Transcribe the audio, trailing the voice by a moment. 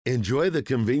Enjoy the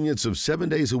convenience of 7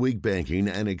 days a week banking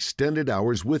and extended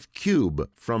hours with Cube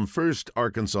from First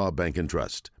Arkansas Bank and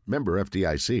Trust. Member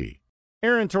FDIC.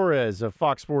 Aaron Torres of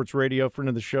Fox Sports Radio, friend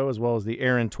of the show, as well as the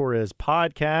Aaron Torres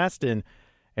podcast. And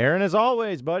Aaron, as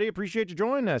always, buddy, appreciate you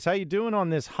joining us. How you doing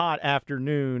on this hot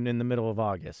afternoon in the middle of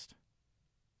August?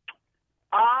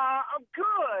 I'm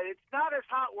good. It's not as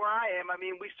hot where I am. I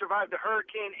mean, we survived a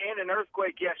hurricane and an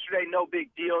earthquake yesterday. No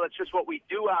big deal. That's just what we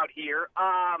do out here.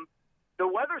 The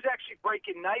weather's actually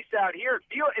breaking nice out here.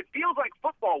 It feels like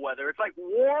football weather. It's like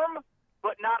warm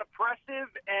but not oppressive.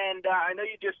 And I know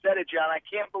you just said it, John. I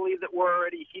can't believe that we're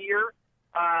already here.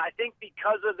 I think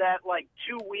because of that,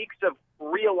 2 weeks of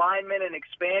realignment and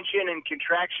expansion and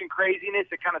contraction craziness,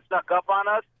 it kind of snuck up on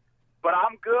us. But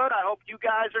I'm good. I hope you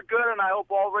guys are good, and I hope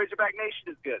all Razorback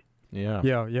Nation is good.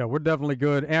 Yeah, we're definitely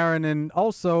good, Aaron. And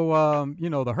also,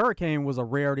 the hurricane was a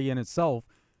rarity in itself.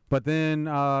 But then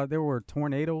there were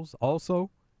tornadoes also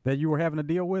that you were having to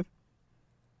deal with?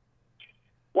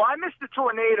 Well, I missed the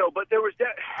tornado, but there was a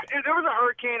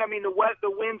hurricane. I mean, the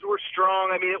winds were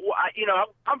strong. I mean,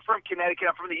 I'm from Connecticut.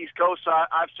 I'm from the East Coast, so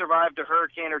I've survived a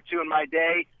hurricane or two in my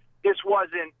day. This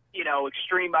wasn't,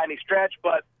 extreme by any stretch,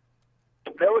 but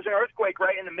there was an earthquake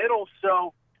right in the middle.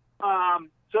 So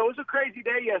it was a crazy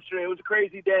day yesterday. It was a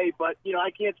crazy day, but,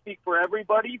 I can't speak for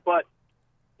everybody, but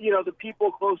the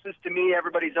people closest to me,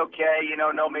 everybody's okay.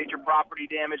 No major property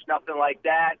damage, nothing like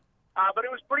that. But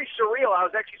it was pretty surreal. I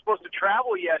was actually supposed to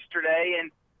travel yesterday,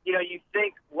 and you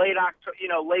think late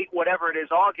whatever it is,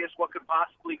 August, what could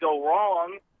possibly go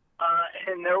wrong?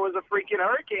 And there was a freaking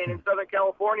hurricane in Southern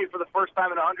California for the first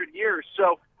time in 100 years.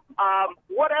 So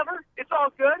whatever, it's all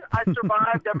good. I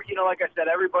survived. Like I said,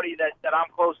 everybody that I'm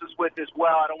closest with as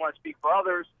well. I don't want to speak for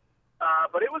others.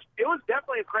 But it was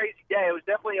definitely a crazy day. It was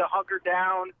definitely a hunker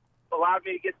down, allowed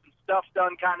me to get some stuff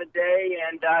done kind of day.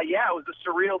 And, it was a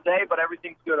surreal day, but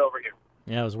everything's good over here.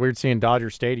 Yeah, it was weird seeing Dodger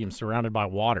Stadium surrounded by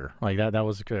water. Like that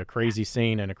was a crazy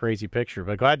scene and a crazy picture.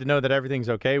 But glad to know that everything's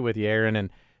okay with you, Aaron. And,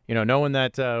 knowing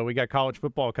that we got college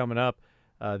football coming up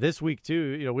this week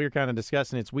too, we were kind of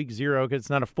discussing it's week 0 because it's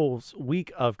not a full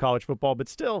week of college football. But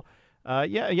still,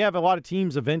 you have a lot of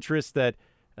teams of interest that –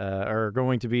 are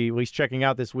going to be at least checking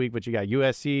out this week, but you got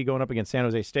USC going up against San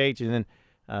Jose State, and then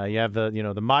you have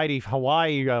the mighty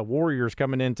Hawaii Warriors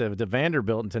coming into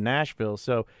Vanderbilt and to Nashville.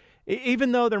 So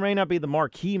even though there may not be the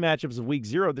marquee matchups of week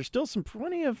 0, there's still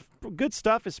plenty of good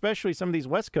stuff, especially some of these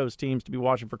West Coast teams to be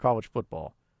watching for college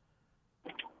football.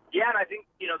 Yeah, and I think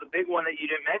the big one that you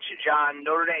didn't mention, John,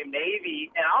 Notre Dame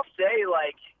Navy, and I'll say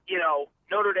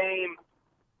Notre Dame,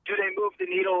 do they move the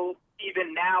needle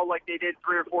even now like they did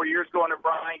 3 or 4 years ago under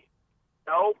Brian?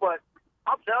 No, but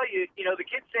I'll tell you, the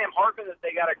kid Sam Hartman that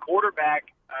they got at quarterback,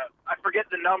 I forget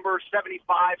the number, 75,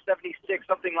 76,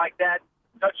 something like that,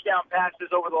 touchdown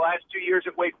passes over the last 2 years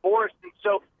at Wake Forest. And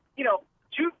so,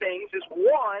 two things is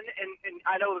one, and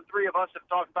I know the three of us have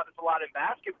talked about this a lot in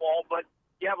basketball, but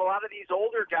you have a lot of these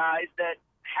older guys that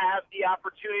have the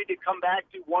opportunity to come back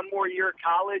to one more year of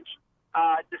college,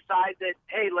 decide that,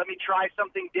 hey, let me try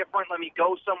something different, let me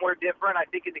go somewhere different. I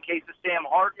think in the case of Sam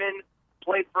Hartman,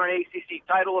 played for an ACC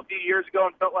title a few years ago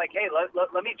and felt like, hey, let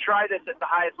me try this at the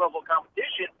highest level of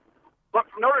competition. But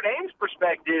from Notre Dame's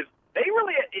perspective, they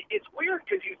really, it's weird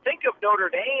because you think of Notre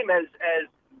Dame as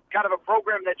kind of a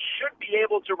program that should be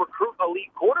able to recruit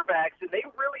elite quarterbacks, and they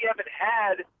really haven't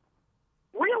had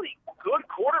really good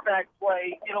quarterback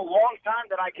play in a long time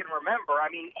that I can remember.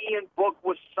 I mean, Ian Book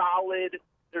was solid.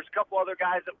 There's a couple other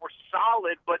guys that were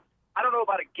solid, but I don't know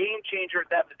about a game changer at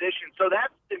that position. So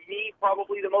that's, to me,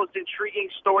 probably the most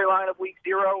intriguing storyline of week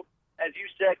 0. As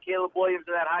you said, Caleb Williams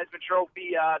and that Heisman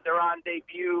Trophy, they're on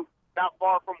debut not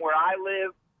far from where I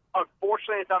live.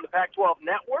 Unfortunately, it's on the Pac-12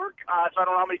 network, so I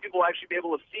don't know how many people will actually be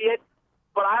able to see it.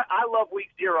 But I love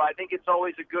week 0. I think it's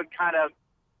always a good kind of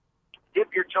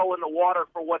dip your toe in the water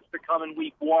for what's to come in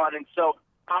week 1. And so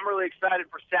I'm really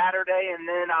excited for Saturday, and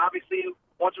then obviously –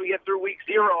 once we get through week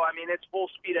 0, I mean, it's full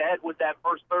speed ahead with that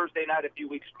first Thursday night a few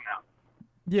weeks from now.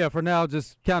 Yeah, for now,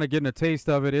 just kind of getting a taste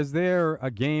of it. Is there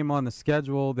a game on the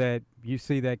schedule that you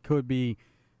see that could be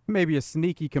maybe a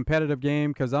sneaky competitive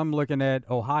game? Because I'm looking at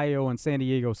Ohio and San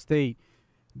Diego State.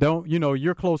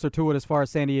 You're closer to it as far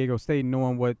as San Diego State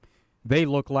knowing what they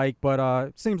look like, but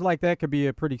it seems like that could be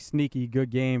a pretty sneaky good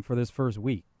game for this first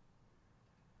week.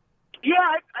 Yeah,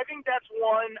 I think that's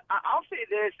one. I'll say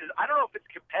this, is I don't know if it's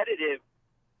competitive.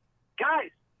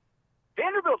 Guys,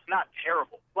 Vanderbilt's not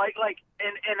terrible.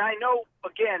 And I know,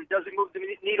 again, does it move the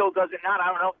needle, does it not?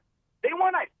 I don't know. They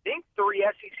won, I think, 3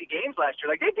 SEC games last year.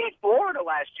 They beat Florida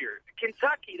last year.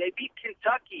 Kentucky, they beat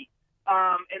Kentucky,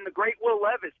 and the great Will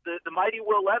Levis, the mighty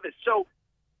Will Levis. So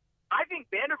I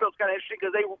think Vanderbilt's kind of interesting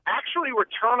because they actually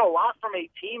return a lot from a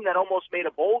team that almost made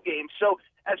a bowl game. So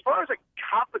as far as a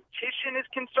competition is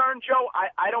concerned, Joe,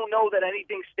 I don't know that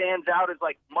anything stands out as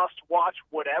like must-watch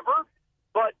whatever.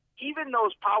 But even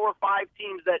those Power 5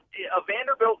 teams that a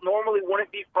Vanderbilt normally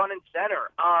wouldn't be front and center.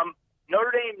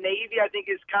 Notre Dame Navy, I think,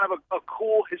 is kind of a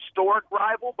cool historic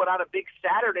rival. But on a big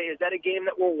Saturday, is that a game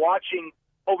that we're watching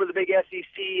over the big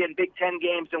SEC and Big Ten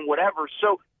games and whatever?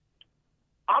 So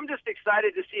I'm just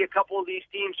excited to see a couple of these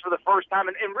teams for the first time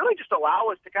and really just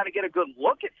allow us to kind of get a good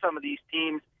look at some of these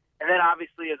teams. And then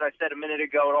obviously, as I said a minute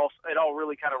ago, it all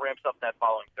really kind of ramps up that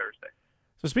following Thursday.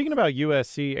 So speaking about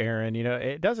USC, Aaron,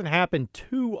 it doesn't happen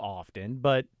too often,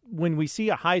 but when we see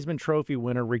a Heisman Trophy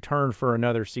winner return for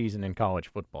another season in college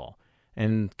football,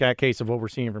 and that case of what we're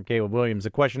seeing from Caleb Williams, the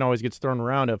question always gets thrown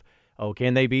around of,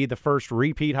 can they be the first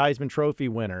repeat Heisman Trophy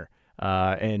winner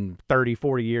in 30,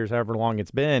 40 years, however long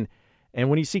it's been? And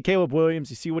when you see Caleb Williams,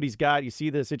 you see what he's got, you see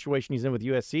the situation he's in with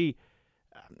USC,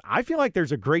 I feel like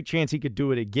there's a great chance he could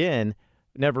do it again.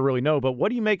 Never really know. But what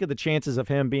do you make of the chances of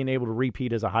him being able to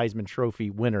repeat as a Heisman Trophy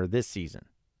winner this season?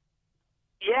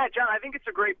 Yeah, John, I think it's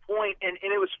a great point. And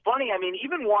it was funny. I mean,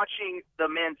 even watching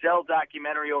the Manziel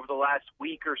documentary over the last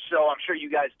week or so, I'm sure you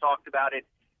guys talked about it.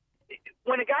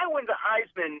 When a guy wins a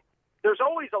Heisman, there's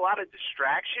always a lot of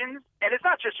distractions. And it's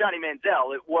not just Johnny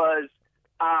Manziel. It was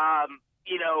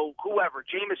whoever,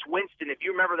 Jameis Winston, if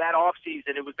you remember that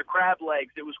offseason, it was the crab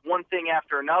legs. It was one thing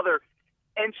after another.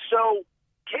 And so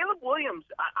Caleb Williams,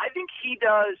 I think he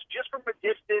does, just from a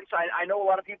distance. I know a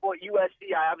lot of people at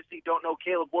USC. I obviously don't know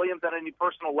Caleb Williams on any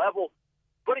personal level.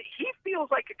 But he feels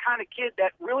like a kind of kid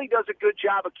that really does a good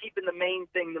job of keeping the main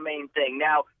thing the main thing.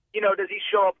 Now, does he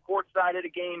show up courtside at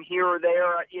a game here or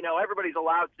there? Everybody's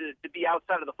allowed to be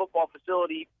outside of the football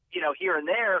facility, here and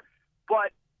there.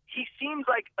 But he seems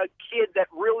like a kid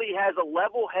that really has a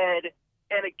level head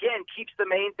and, again, keeps the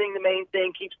main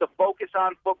thing, keeps the focus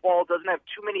on football, doesn't have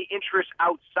too many interests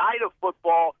outside of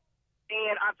football.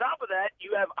 And on top of that,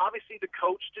 you have, obviously, the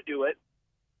coach to do it.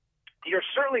 You're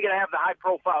certainly going to have the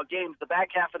high-profile games. The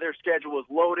back half of their schedule is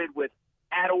loaded with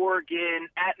at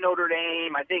Oregon, at Notre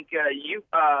Dame. I think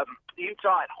Utah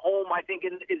at home, I think,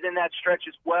 is in that stretch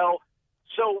as well.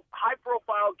 So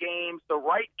high-profile games, the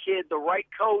right kid, the right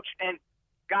coach, and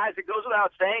guys, it goes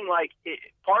without saying,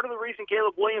 part of the reason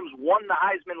Caleb Williams won the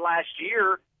Heisman last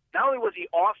year, not only was he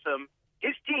awesome,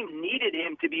 his team needed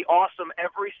him to be awesome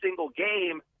every single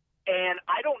game. And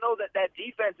I don't know that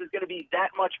defense is going to be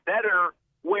that much better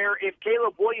where if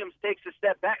Caleb Williams takes a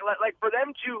step back, like for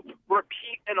them to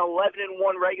repeat an 11-1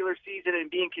 regular season and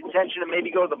be in contention and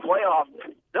maybe go to the playoffs,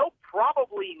 they'll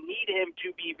probably need him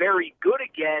to be very good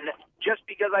again just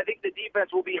because I think the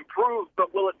defense will be improved,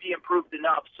 but will it be improved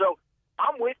enough? So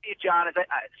I'm with you, John.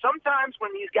 Sometimes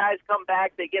when these guys come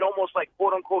back, they get almost like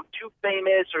quote-unquote too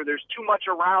famous or there's too much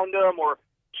around them or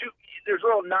there's a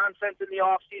little nonsense in the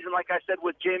offseason, like I said,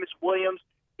 with Jameis Williams.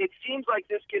 It seems like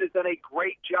this kid has done a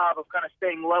great job of kind of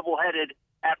staying level-headed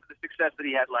after the success that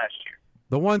he had last year.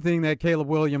 The one thing that Caleb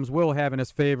Williams will have in his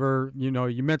favor, you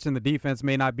mentioned the defense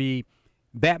may not be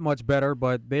that much better,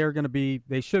 but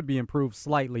they should be improved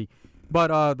slightly.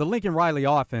 But the Lincoln Riley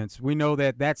offense, we know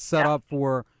that that's set up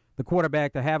for the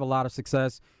quarterback to have a lot of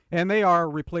success, and they are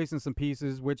replacing some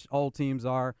pieces, which all teams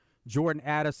are. Jordan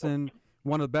Addison,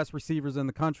 one of the best receivers in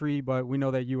the country, but we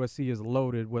know that USC is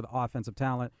loaded with offensive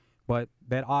talent. But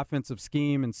that offensive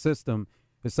scheme and system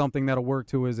is something that'll work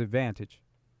to his advantage.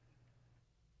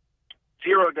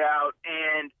 Zero doubt.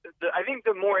 And I think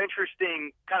the more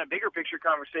interesting kind of bigger picture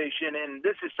conversation, and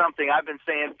this is something I've been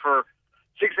saying for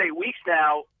 6-8 weeks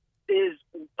now, is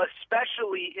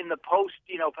especially in the post,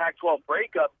 Pac-12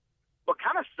 breakup, what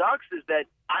kind of sucks is that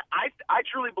I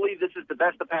truly believe this is the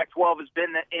best the Pac-12 has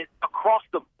been across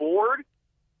the board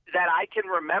that I can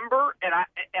remember, and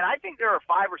I think there are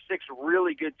 5 or 6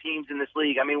 really good teams in this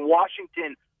league. I mean,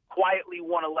 Washington quietly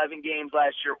won 11 games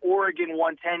last year. Oregon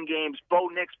won 10 games.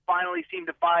 Bo Nix finally seemed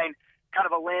to find kind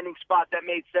of a landing spot that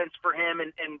made sense for him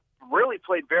and really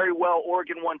played very well.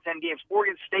 Oregon won 10 games.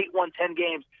 Oregon State won 10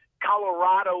 games.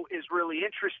 Colorado is really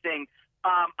interesting.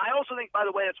 I also think, by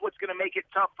the way, that's what's going to make it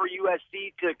tough for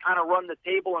USC to kind of run the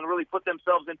table and really put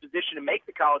themselves in position to make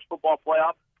the college football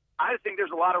playoff. I think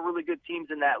there's a lot of really good teams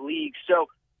in that league. So,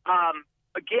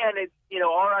 again, it's,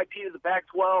 RIP to the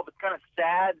Pac-12. It's kind of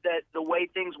sad that the way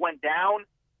things went down.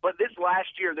 But this last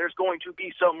year, there's going to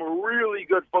be some really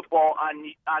good football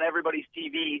on everybody's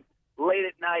TV late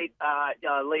at night,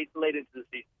 late into the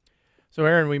season. So,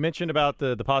 Aaron, we mentioned about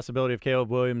the possibility of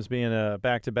Caleb Williams being a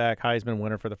back-to-back Heisman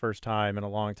winner for the first time in a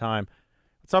long time.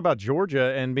 Let's talk about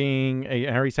Georgia and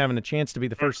he's having a chance to be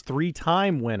the first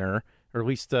 3-time winner, or at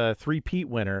least a three-peat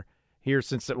winner. here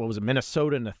since, what was it,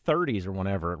 Minnesota in the 30s or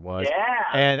whenever it was. Yeah.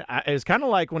 And it's kind of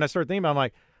like when I started thinking about it, I'm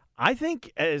like, I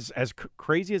think as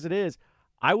crazy as it is,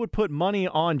 I would put money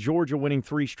on Georgia winning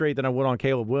 3 straight than I would on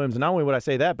Caleb Williams. And not only would I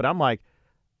say that, but I'm like,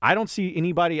 I don't see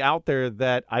anybody out there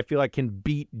that I feel like can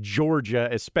beat Georgia,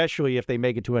 especially if they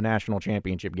make it to a national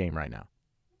championship game right now.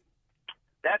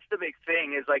 That's the big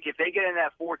thing is, like, if they get in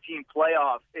that 14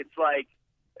 playoff, it's like,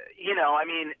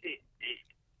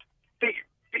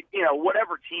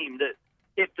 whatever team,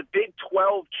 if the Big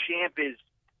 12 champ is,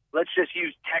 let's just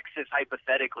use Texas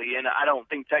hypothetically, and I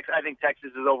think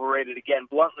Texas is overrated again,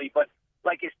 bluntly, but,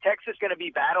 like, is Texas going to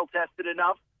be battle-tested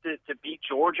enough to beat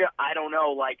Georgia? I don't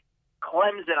know. Like,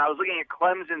 Clemson, I was looking at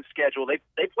Clemson's schedule. They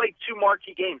played 2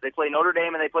 marquee games. They play Notre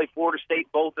Dame and they play Florida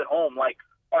State both at home. Like,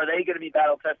 are they going to be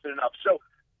battle-tested enough? So,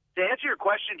 to answer your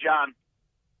question, John,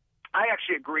 I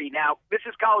actually agree. Now, this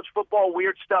is college football.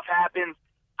 Weird stuff happens.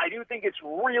 I do think it's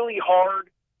really hard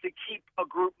to keep a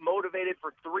group motivated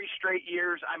for 3 straight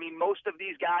years. I mean, most of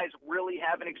these guys really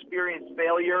haven't experienced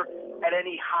failure at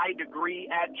any high degree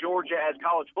at Georgia as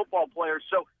college football players.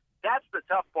 So that's the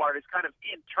tough part. It's kind of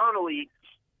internally,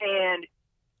 and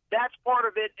that's part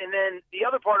of it. And then the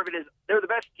other part of it is they're the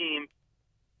best team,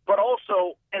 but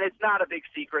also, and it's not a big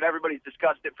secret, everybody's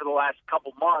discussed it for the last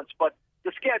couple months, but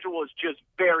the schedule is just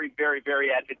very, very,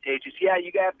 very advantageous. Yeah,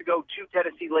 you have to go to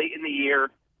Tennessee late in the year,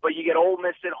 but you get Ole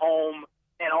Miss at home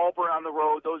and Auburn on the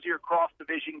road. Those are your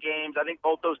cross-division games. I think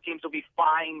both those teams will be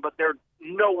fine, but they're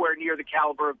nowhere near the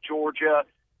caliber of Georgia.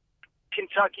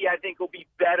 Kentucky, I think, will be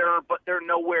better, but they're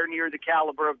nowhere near the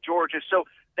caliber of Georgia. So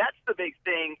that's the big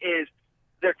thing is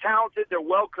they're talented, they're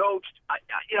well-coached.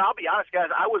 I'll be honest, guys,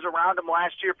 I was around them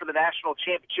last year for the national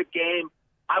championship game.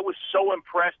 I was so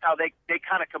impressed how they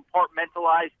kind of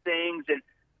compartmentalize things and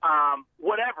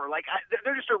whatever. Like,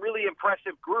 they're just a really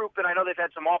impressive group, and I know they've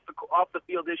had some off the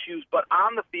field issues, but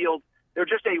on the field, they're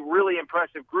just a really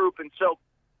impressive group. And so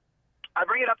I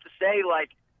bring it up to say, like,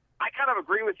 I kind of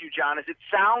agree with you, John. As it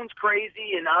sounds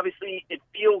crazy, and obviously it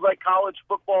feels like college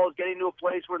football is getting to a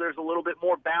place where there's a little bit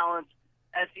more balance.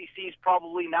 SEC's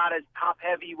probably not as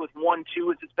top-heavy with 1-2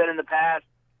 as it's been in the past.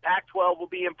 Pac-12 will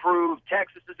be improved.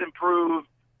 Texas is improved.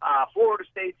 Florida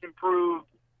State's improved.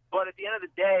 But at the end of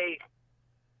the day,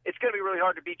 it's going to be really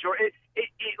hard to beat Georgia.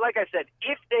 Like I said,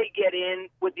 if they get in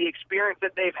with the experience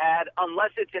that they've had,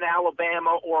 unless it's in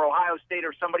Alabama or Ohio State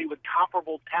or somebody with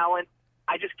comparable talent,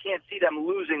 I just can't see them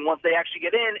losing once they actually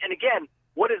get in. And again,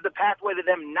 what is the pathway to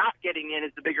them not getting in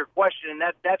is the bigger question, and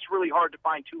that's really hard to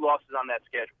find 2 losses on that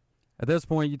schedule. At this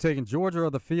point, you taking Georgia or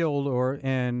the field,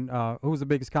 who's the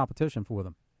biggest competition for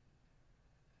them?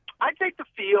 I'd take the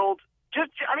field.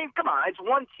 Come on, it's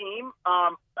one team,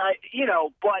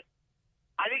 but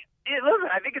I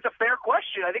think it's a fair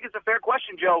question. I think it's a fair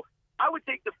question, Joe. I would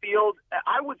take the field.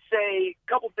 I would say a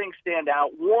couple things stand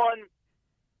out. One,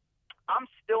 I'm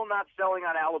still not selling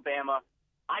on Alabama.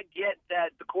 I get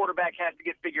that the quarterback has to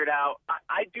get figured out.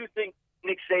 I do think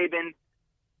Nick Saban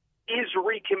is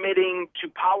recommitting to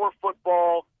power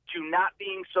football, to not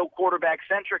being so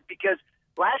quarterback-centric, because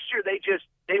last year they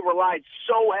relied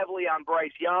so heavily on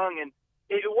Bryce Young, and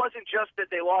it wasn't just that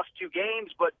they lost 2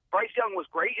 games, but Bryce Young was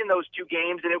great in those 2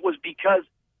 games, and it was because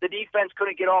the defense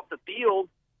couldn't get off the field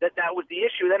that was the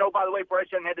issue. Then, oh, by the way,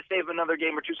 Bryce Young had to save another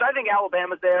game or 2. So I think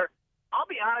Alabama's there. I'll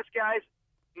be honest, guys,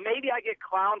 maybe I get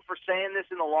clowned for saying this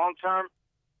in the long term.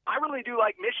 I really do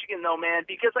like Michigan, though, man,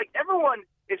 because, like, everyone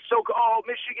is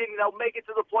Michigan, they'll make it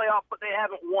to the playoff, but they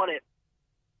haven't won it.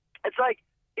 It's like,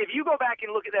 if you go back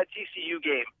and look at that TCU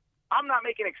game, I'm not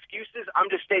making excuses. I'm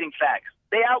just stating facts.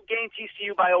 They outgained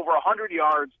TCU by over 100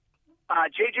 yards.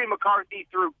 J.J. McCarthy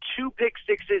threw 2 pick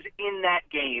sixes in that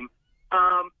game,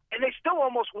 and they still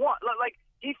almost won.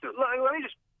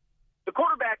 The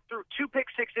quarterback threw 2 pick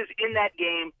sixes in that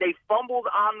game. They fumbled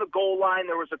on the goal line.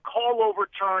 There was a call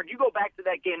overturned. You go back to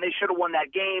that game, they should have won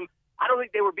that game. I don't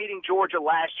think they were beating Georgia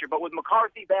last year, but with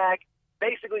McCarthy back,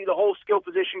 basically the whole skill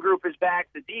position group is back.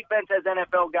 The defense has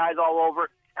NFL guys all over.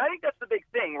 And I think that's the big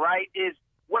thing, right, is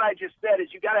what I just said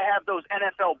is you got to have those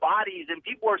NFL bodies, and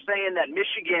people are saying that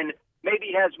Michigan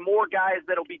maybe has more guys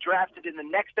that will be drafted in the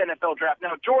next NFL draft.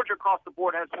 Now, Georgia across the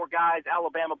board has more guys,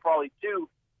 Alabama probably too,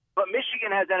 but Michigan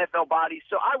has NFL bodies.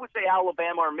 So I would say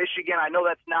Alabama or Michigan. I know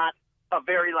that's not a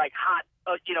very hot,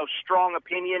 strong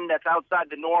opinion that's outside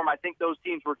the norm. I think those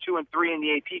teams were 2 and 3 in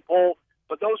the AP poll,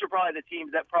 but those are probably the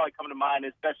teams that probably come to mind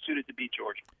as best suited to beat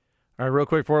Georgia. All right, real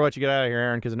quick before I let you get out of here,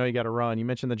 Aaron, because I know you got to run. You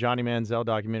mentioned the Johnny Manziel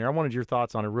documentary. I wanted your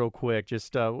thoughts on it real quick.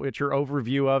 Just it's your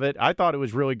overview of it. I thought it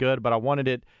was really good, but I wanted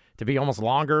it to be almost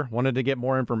longer. Wanted to get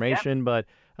more information, but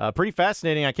pretty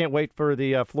fascinating. I can't wait for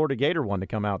the Florida Gator one to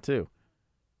come out too.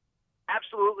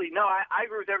 Absolutely. No, I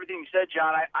agree with everything you said,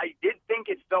 John. I did think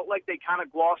it felt like they kind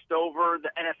of glossed over the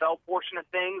NFL portion of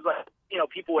things. Like,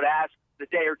 people would ask the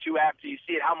day or two after you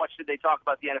see it, how much did they talk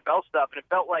about the NFL stuff? And it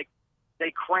felt like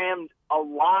they crammed a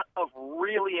lot of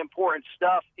really important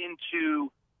stuff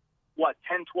into,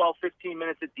 10, 12, 15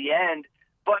 minutes at the end.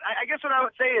 But I guess what I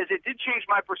would say is it did change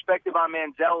my perspective on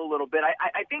Manziel a little bit.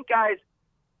 I think, guys,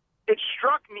 it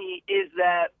struck me is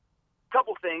that a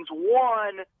couple things.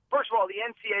 One, first of all, the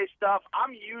NCAA stuff,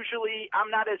 I'm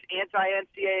not as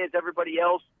anti-NCAA as everybody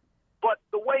else, but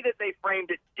the way that they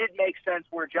framed it did make sense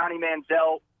where Johnny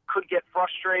Manziel could get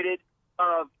frustrated.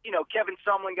 Kevin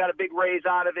Sumlin got a big raise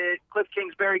out of it. Cliff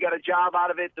Kingsbury got a job out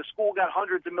of it. The school got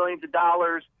hundreds of millions of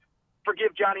dollars.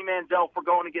 Forgive Johnny Manziel for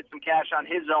going to get some cash on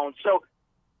his own. So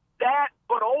that,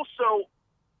 but also,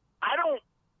 I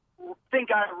don't think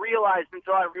I realized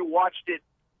until I rewatched it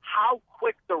how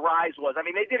quick the rise was. I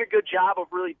mean, they did a good job of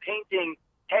really painting,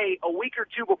 hey, a week or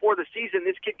two before the season,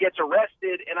 this kid gets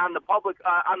arrested, and on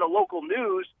the local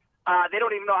news, they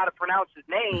don't even know how to pronounce his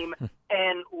name.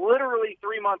 And literally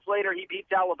 3 months later, he beats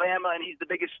Alabama, and he's the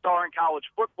biggest star in college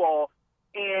football.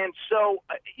 And so,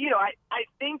 I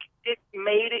think it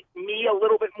made me a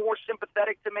little bit more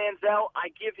sympathetic to Manziel.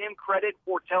 I give him credit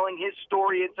for telling his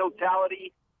story in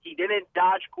totality. He didn't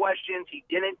dodge questions. He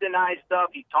didn't deny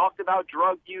stuff. He talked about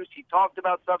drug use. He talked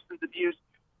about substance abuse.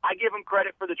 I give him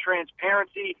credit for the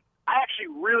transparency. I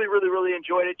actually really, really, really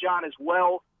enjoyed it, John, as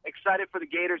well. Excited for the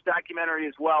Gators documentary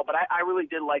as well. But I really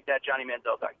did like that Johnny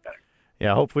Manziel documentary.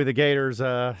 Yeah, hopefully the Gators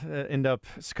end up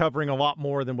covering a lot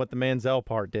more than what the Manziel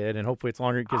part did, and hopefully it's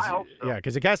longer. I hope so. Yeah,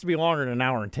 because it has to be longer than an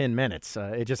hour and 10 minutes.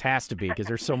 It just has to be because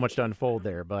there's so much to unfold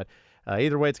there. But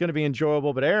either way, it's going to be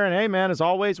enjoyable. But Aaron, hey, man, as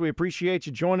always, we appreciate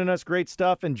you joining us. Great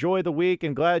stuff. Enjoy the week,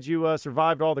 and glad you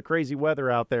survived all the crazy weather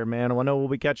out there, man. I know we'll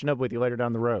be catching up with you later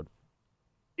down the road.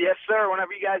 Yes, sir.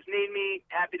 Whenever you guys need me,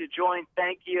 happy to join.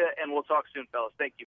 Thank you, and we'll talk soon, fellas. Thank you.